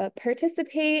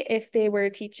participate if they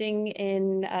were teaching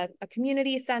in a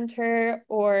community center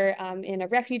or in a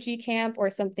refugee camp or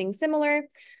something similar.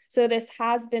 So this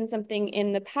has been something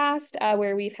in the past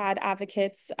where we've had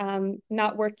advocates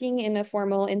not working in a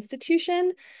formal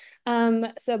institution.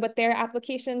 But their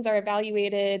applications are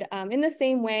evaluated in the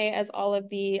same way as all of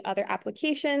the other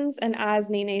applications. And as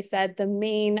Nene said, the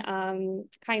main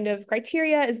kind of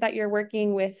criteria is that you're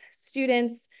working with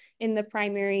students in the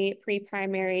primary,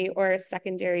 pre-primary, or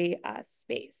secondary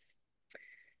space.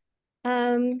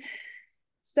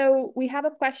 So we have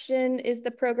a question, is the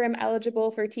program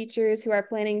eligible for teachers who are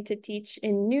planning to teach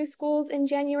in new schools in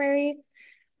January?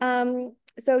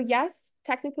 So yes,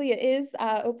 technically it is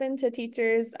open to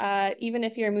teachers, even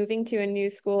if you're moving to a new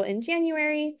school in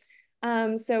January.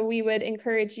 So we would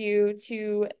encourage you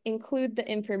to include the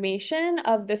information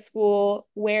of the school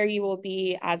where you will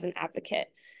be as an advocate.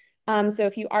 So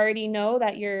if you already know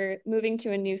that you're moving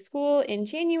to a new school in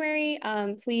January,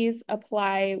 please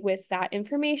apply with that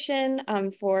information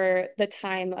for the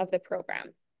time of the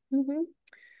program.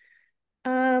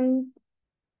 I'm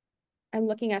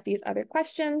looking at these other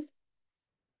questions.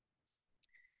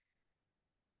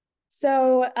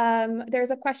 So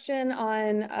there's a question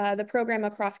on the program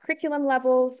across curriculum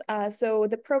levels. So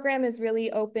the program is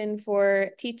really open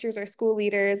for teachers or school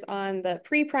leaders on the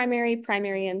pre-primary,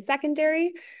 primary, and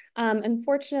secondary.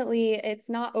 Unfortunately, it's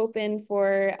not open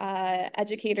for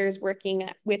educators working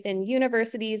within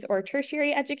universities or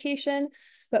tertiary education,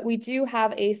 but we do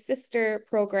have a sister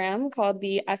program called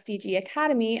the SDG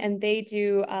Academy, and they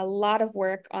do a lot of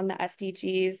work on the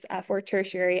SDGs for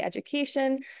tertiary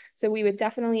education. So we would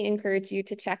definitely encourage you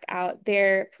to check out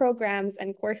their programs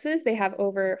and courses. They have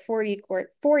over 40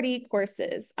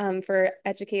 courses for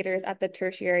educators at the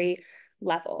tertiary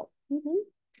level.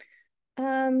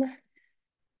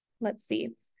 Let's see.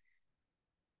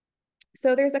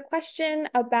 So there's a question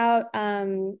about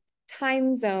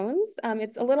time zones.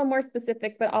 It's a little more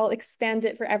specific, but I'll expand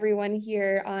it for everyone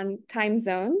here on time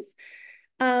zones.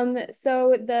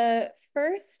 So the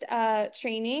first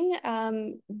training,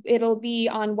 it'll be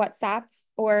on WhatsApp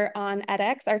or on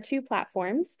edX, our two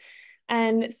platforms.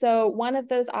 And so one of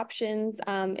those options,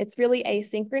 it's really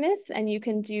asynchronous, and you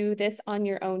can do this on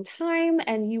your own time,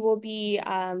 and you will be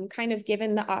kind of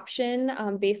given the option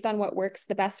based on what works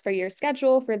the best for your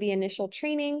schedule for the initial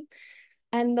training.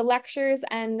 And the lectures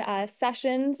and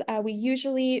sessions, we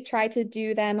usually try to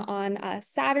do them on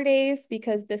Saturdays,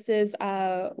 because this is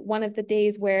one of the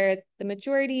days where the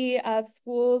majority of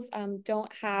schools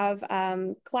don't have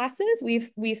classes.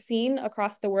 We've seen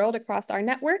across the world, across our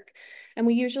network, and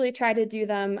we usually try to do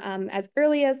them as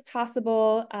early as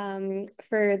possible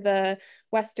for the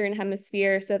Western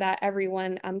Hemisphere so that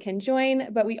everyone can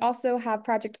join. But we also have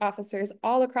project officers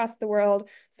all across the world,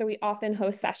 so we often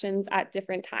host sessions at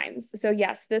different times. So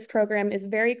yes, this program is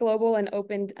very global and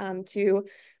open to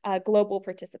global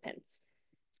participants.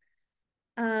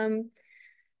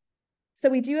 So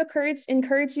we do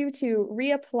encourage you to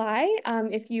reapply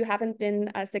if you haven't been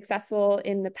successful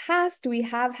in the past. We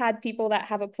have had people that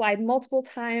have applied multiple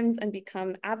times and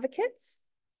become advocates.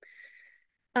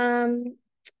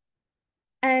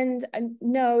 And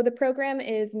no, the program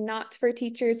is not for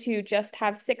teachers who just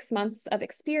have 6 months of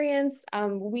experience.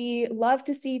 We love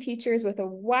to see teachers with a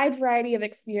wide variety of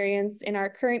experience. In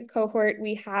our current cohort,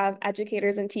 we have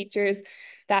educators and teachers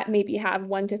that maybe have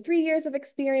 1 to 3 years of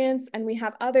experience, and we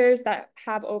have others that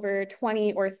have over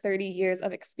 20 or 30 years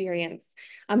of experience.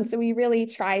 So we really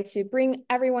try to bring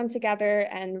everyone together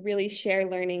and really share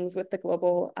learnings with the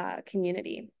global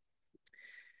community.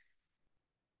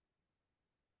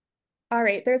 All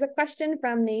right, there's a question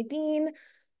from Nadine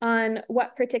on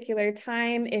what particular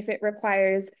time, if it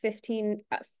requires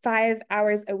 5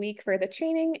 hours a week for the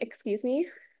training, excuse me.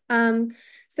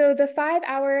 So the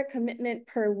 5-hour commitment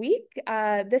per week,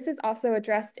 this is also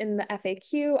addressed in the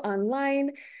FAQ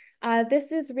online.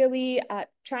 This is really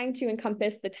trying to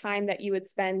encompass the time that you would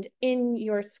spend in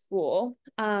your school,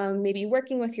 maybe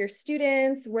working with your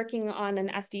students, working on an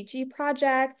SDG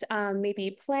project,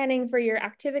 maybe planning for your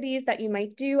activities that you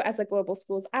might do as a global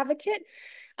schools advocate.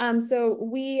 So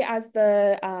we, as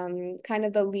the kind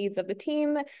of the leads of the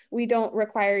team, we don't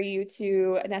require you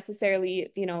to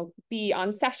necessarily, be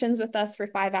on sessions with us for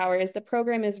 5 hours. The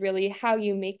program is really how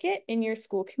you make it in your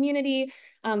school community,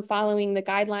 following the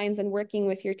guidelines and working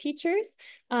with your teachers.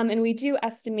 And we do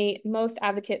estimate most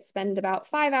advocates spend about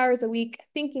 5 hours a week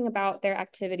thinking about their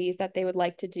activities that they would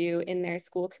like to do in their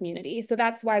school community. So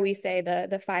that's why we say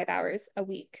the 5 hours a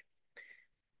week.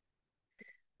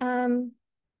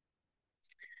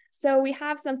 So we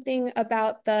have something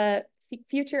about the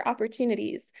future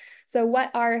opportunities. So what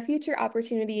are future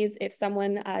opportunities if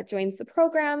someone joins the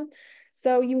program?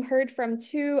 So you heard from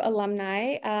 2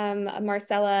 alumni,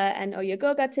 Marcella and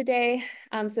Oyagoga today.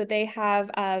 So they have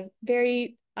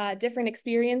very different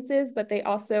experiences, but they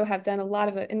also have done a lot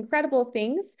of incredible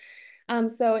things.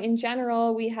 So in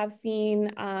general, we have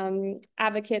seen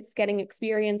advocates getting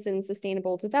experience in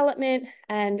sustainable development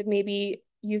and maybe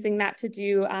using that to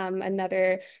do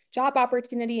another job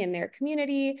opportunity in their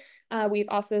community. We've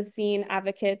also seen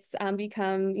advocates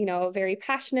become, very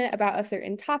passionate about a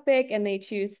certain topic, and they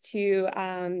choose to,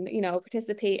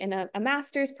 participate in a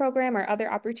master's program or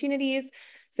other opportunities.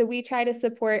 So we try to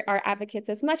support our advocates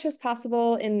as much as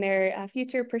possible in their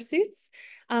future pursuits.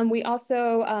 We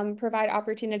also provide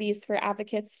opportunities for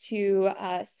advocates to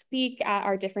speak at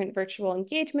our different virtual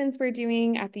engagements we're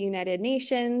doing at the United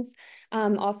Nations,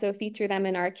 also feature them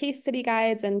in our case study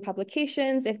guides and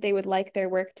publications if they would like their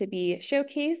work to be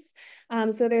showcased.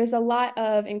 So there's a lot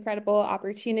of incredible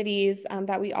opportunities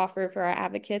that we offer for our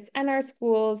advocates and our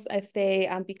schools if they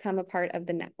become a part of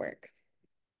the network.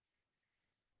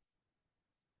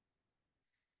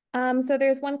 So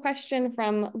there's one question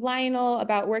from Lionel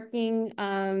about working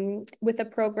with a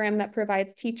program that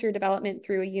provides teacher development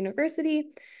through a university.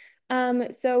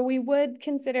 So we would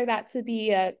consider that to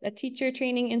be a teacher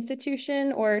training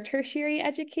institution or tertiary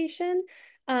education.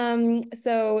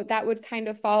 So that would kind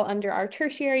of fall under our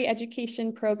tertiary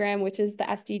education program, which is the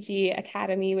SDG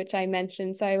Academy, which I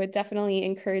mentioned. So I would definitely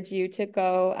encourage you to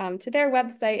go to their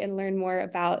website and learn more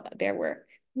about their work.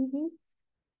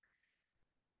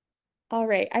 All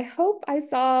right, I hope I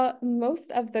saw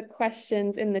most of the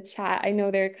questions in the chat. I know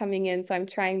they're coming in, so I'm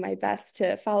trying my best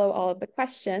to follow all of the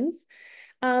questions.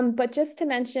 But just to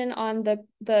mention on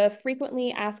the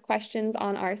frequently asked questions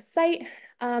on our site,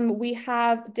 we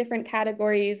have different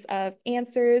categories of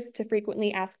answers to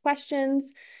frequently asked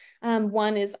questions.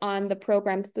 One is on the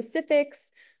program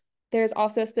specifics. There's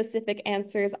also specific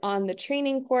answers on the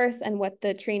training course and what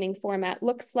the training format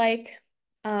looks like.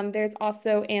 There's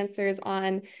also answers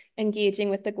on engaging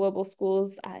with the Global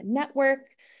Schools Network,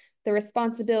 the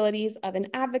responsibilities of an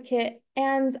advocate,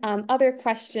 and other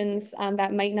questions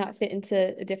that might not fit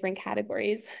into different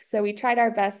categories. So we tried our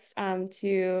best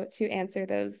to answer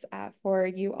those for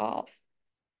you all.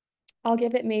 I'll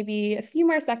give it maybe a few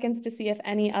more seconds to see if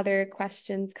any other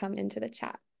questions come into the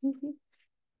chat.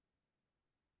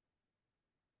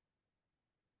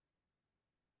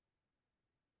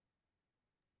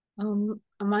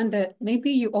 Amanda,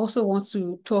 maybe you also want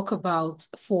to talk about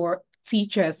for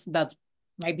teachers that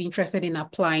might be interested in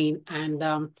applying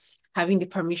and having the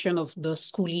permission of the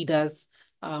school leaders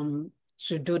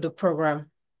to do the program.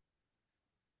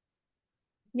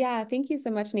 Yeah, thank you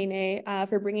so much, Nene,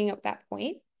 for bringing up that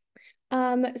point.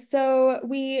 So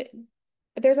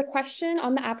there's a question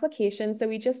on the application. So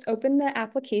we just opened the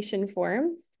application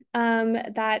form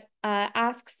that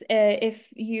asks if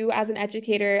you as an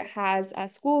educator has a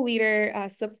school leader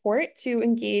support to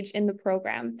engage in the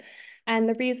program. And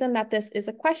the reason that this is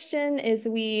a question is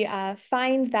we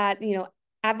find that,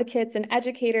 advocates and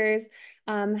educators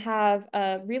have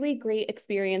a really great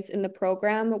experience in the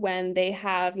program when they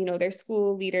have, their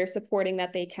school leader supporting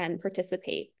that they can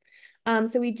participate.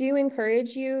 So we do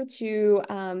encourage you to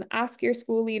ask your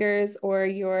school leaders or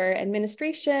your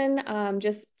administration,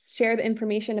 just share the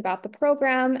information about the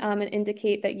program and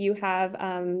indicate that you have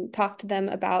talked to them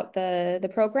about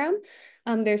the program.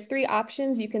 There's 3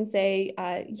 options. You can say,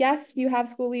 yes, you have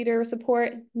school leader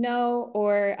support, no,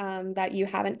 or that you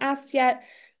haven't asked yet.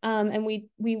 And we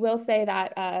will say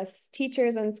that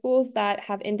teachers and schools that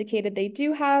have indicated they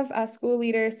do have school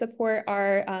leader support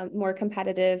are more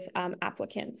competitive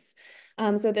applicants.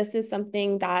 So this is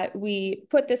something that we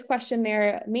put this question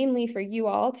there mainly for you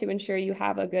all to ensure you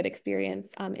have a good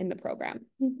experience in the program.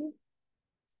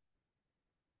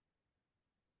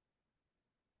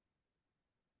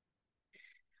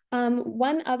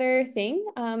 One other thing,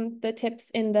 the tips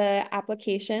in the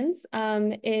applications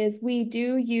is we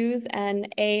do use an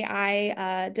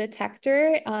AI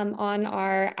detector on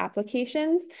our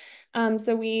applications.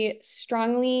 So we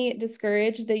strongly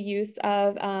discourage the use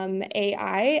of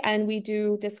AI, and we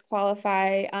do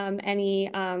disqualify any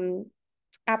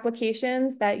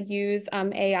applications that use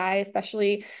AI,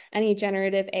 especially any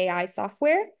generative AI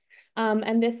software.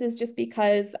 And this is just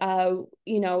because,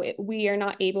 we are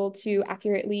not able to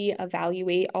accurately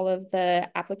evaluate all of the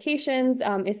applications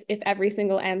if every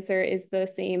single answer is the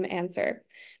same answer.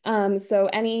 So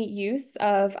any use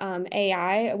of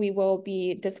AI, we will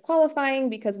be disqualifying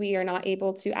because we are not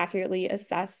able to accurately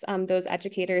assess those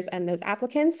educators and those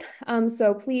applicants.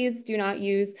 So please do not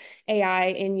use AI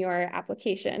in your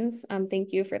applications.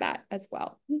 Thank you for that as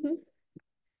well.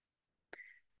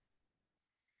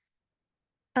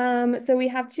 So we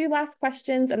have 2 last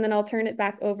questions, and then I'll turn it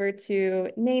back over to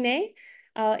Nene.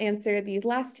 I'll answer these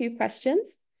last 2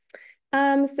 questions.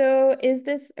 So is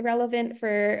this relevant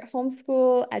for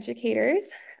homeschool educators?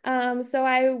 So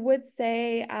I would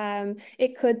say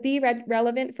it could be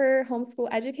relevant for homeschool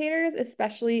educators,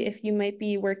 especially if you might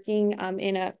be working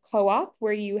in a co-op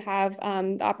where you have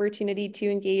the opportunity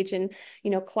to engage in,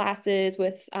 classes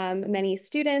with many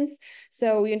students.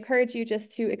 So we encourage you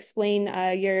just to explain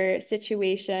your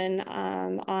situation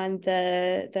on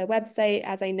the website,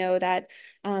 as I know that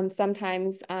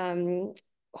sometimes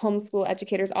homeschool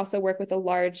educators also work with a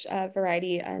large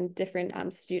variety and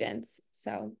different students.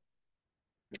 So,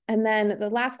 and then the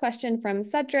last question from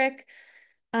Cedric,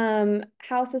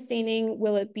 how sustaining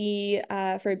will it be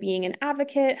for being an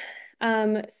advocate?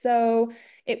 So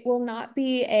it will not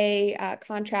be a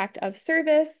contract of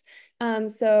service.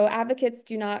 So advocates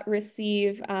do not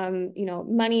receive,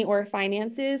 money or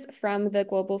finances from the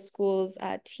Global Schools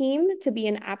team to be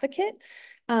an advocate.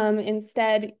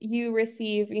 Instead, you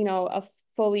receive, a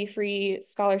fully free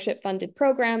scholarship funded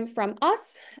program from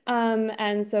us.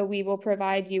 And so we will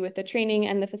provide you with the training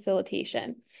and the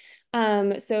facilitation.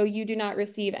 So you do not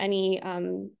receive any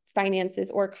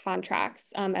finances or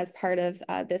contracts as part of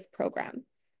this program.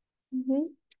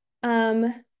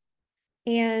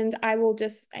 And I will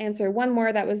just answer one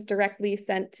more that was directly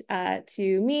sent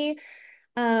to me.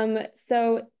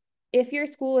 So if your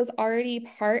school is already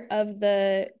part of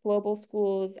the Global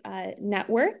Schools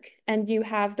network and you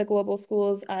have the Global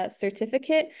Schools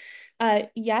certificate,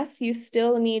 yes, you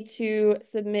still need to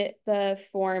submit the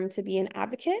form to be an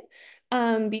advocate.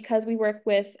 Because we work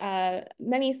with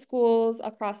many schools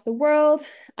across the world,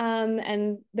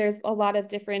 and there's a lot of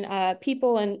different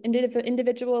people and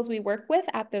individuals we work with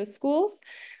at those schools.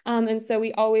 And so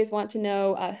we always want to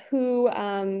know who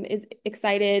is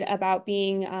excited about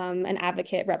being an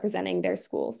advocate representing their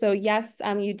school. So yes,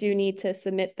 you do need to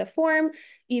submit the form,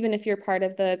 even if you're part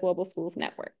of the Global Schools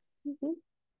Network.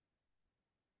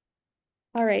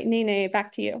 All right, Nene,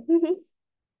 back to you.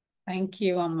 Thank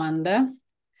you, Amanda.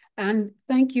 And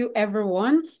thank you,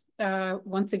 everyone,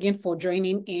 once again for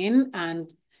joining in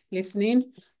and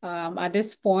listening. At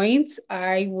this point,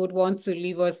 I would want to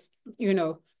leave us,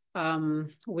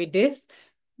 with this.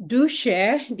 Do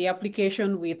share the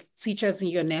application with teachers in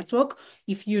your network.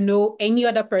 If you know any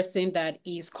other person that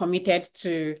is committed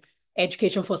to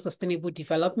education for sustainable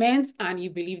development and you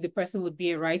believe the person would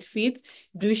be a right fit,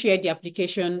 do share the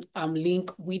application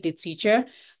link with the teacher.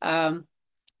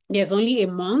 There's only a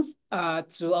month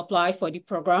to apply for the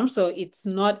program, so it's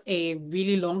not a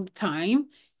really long time.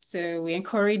 So we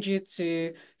encourage you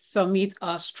to submit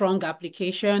a strong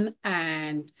application,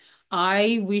 and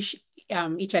I wish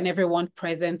each and every one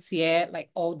present here like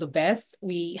all the best.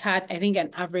 We had, I think,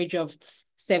 an average of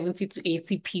 70 to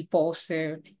 80 people.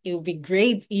 So it would be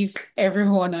great if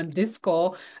everyone on this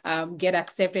call get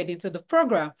accepted into the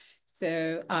program.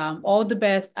 So all the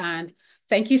best, and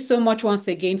thank you so much once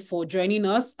again for joining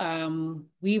us.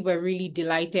 We were really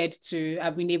delighted to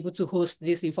have been able to host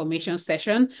this information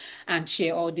session and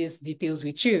share all these details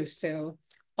with you. So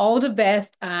all the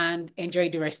best and enjoy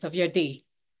the rest of your day.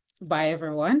 Bye,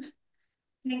 everyone.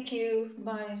 Thank you.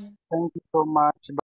 Bye. Thank you so much.